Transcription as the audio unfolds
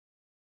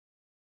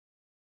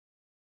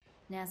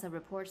NASA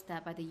reports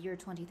that by the year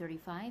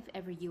 2035,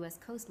 every U.S.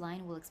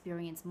 coastline will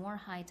experience more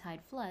high tide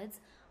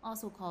floods,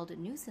 also called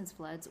nuisance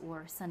floods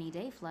or sunny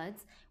day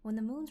floods, when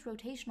the moon's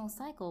rotational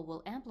cycle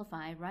will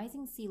amplify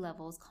rising sea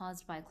levels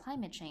caused by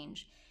climate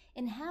change.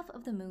 In half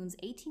of the moon's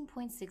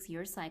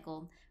 18.6-year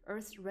cycle,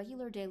 Earth's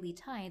regular daily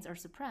tides are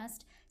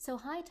suppressed, so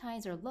high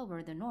tides are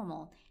lower than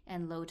normal,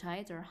 and low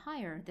tides are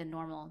higher than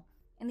normal.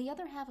 In the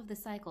other half of the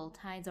cycle,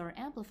 tides are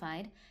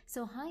amplified,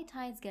 so high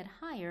tides get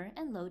higher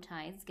and low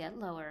tides get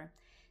lower.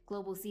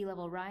 Global sea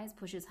level rise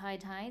pushes high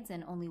tides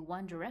in only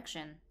one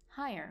direction,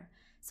 higher.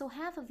 So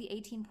half of the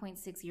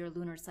 18.6-year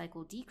lunar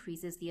cycle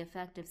decreases the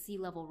effect of sea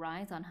level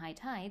rise on high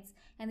tides,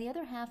 and the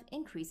other half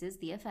increases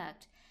the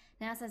effect.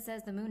 NASA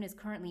says the moon is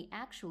currently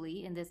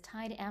actually in this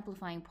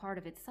tide-amplifying part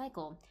of its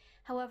cycle.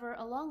 However,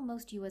 along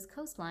most U.S.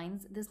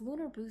 coastlines, this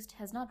lunar boost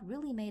has not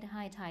really made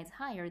high tides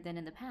higher than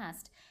in the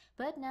past,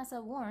 but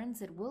NASA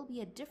warns it will be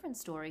a different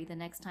story the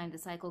next time the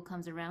cycle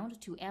comes around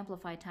to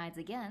amplify tides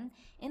again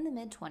in the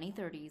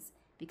mid-2030s,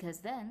 because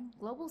then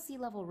global sea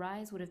level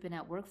rise would have been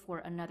at work for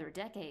another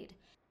decade.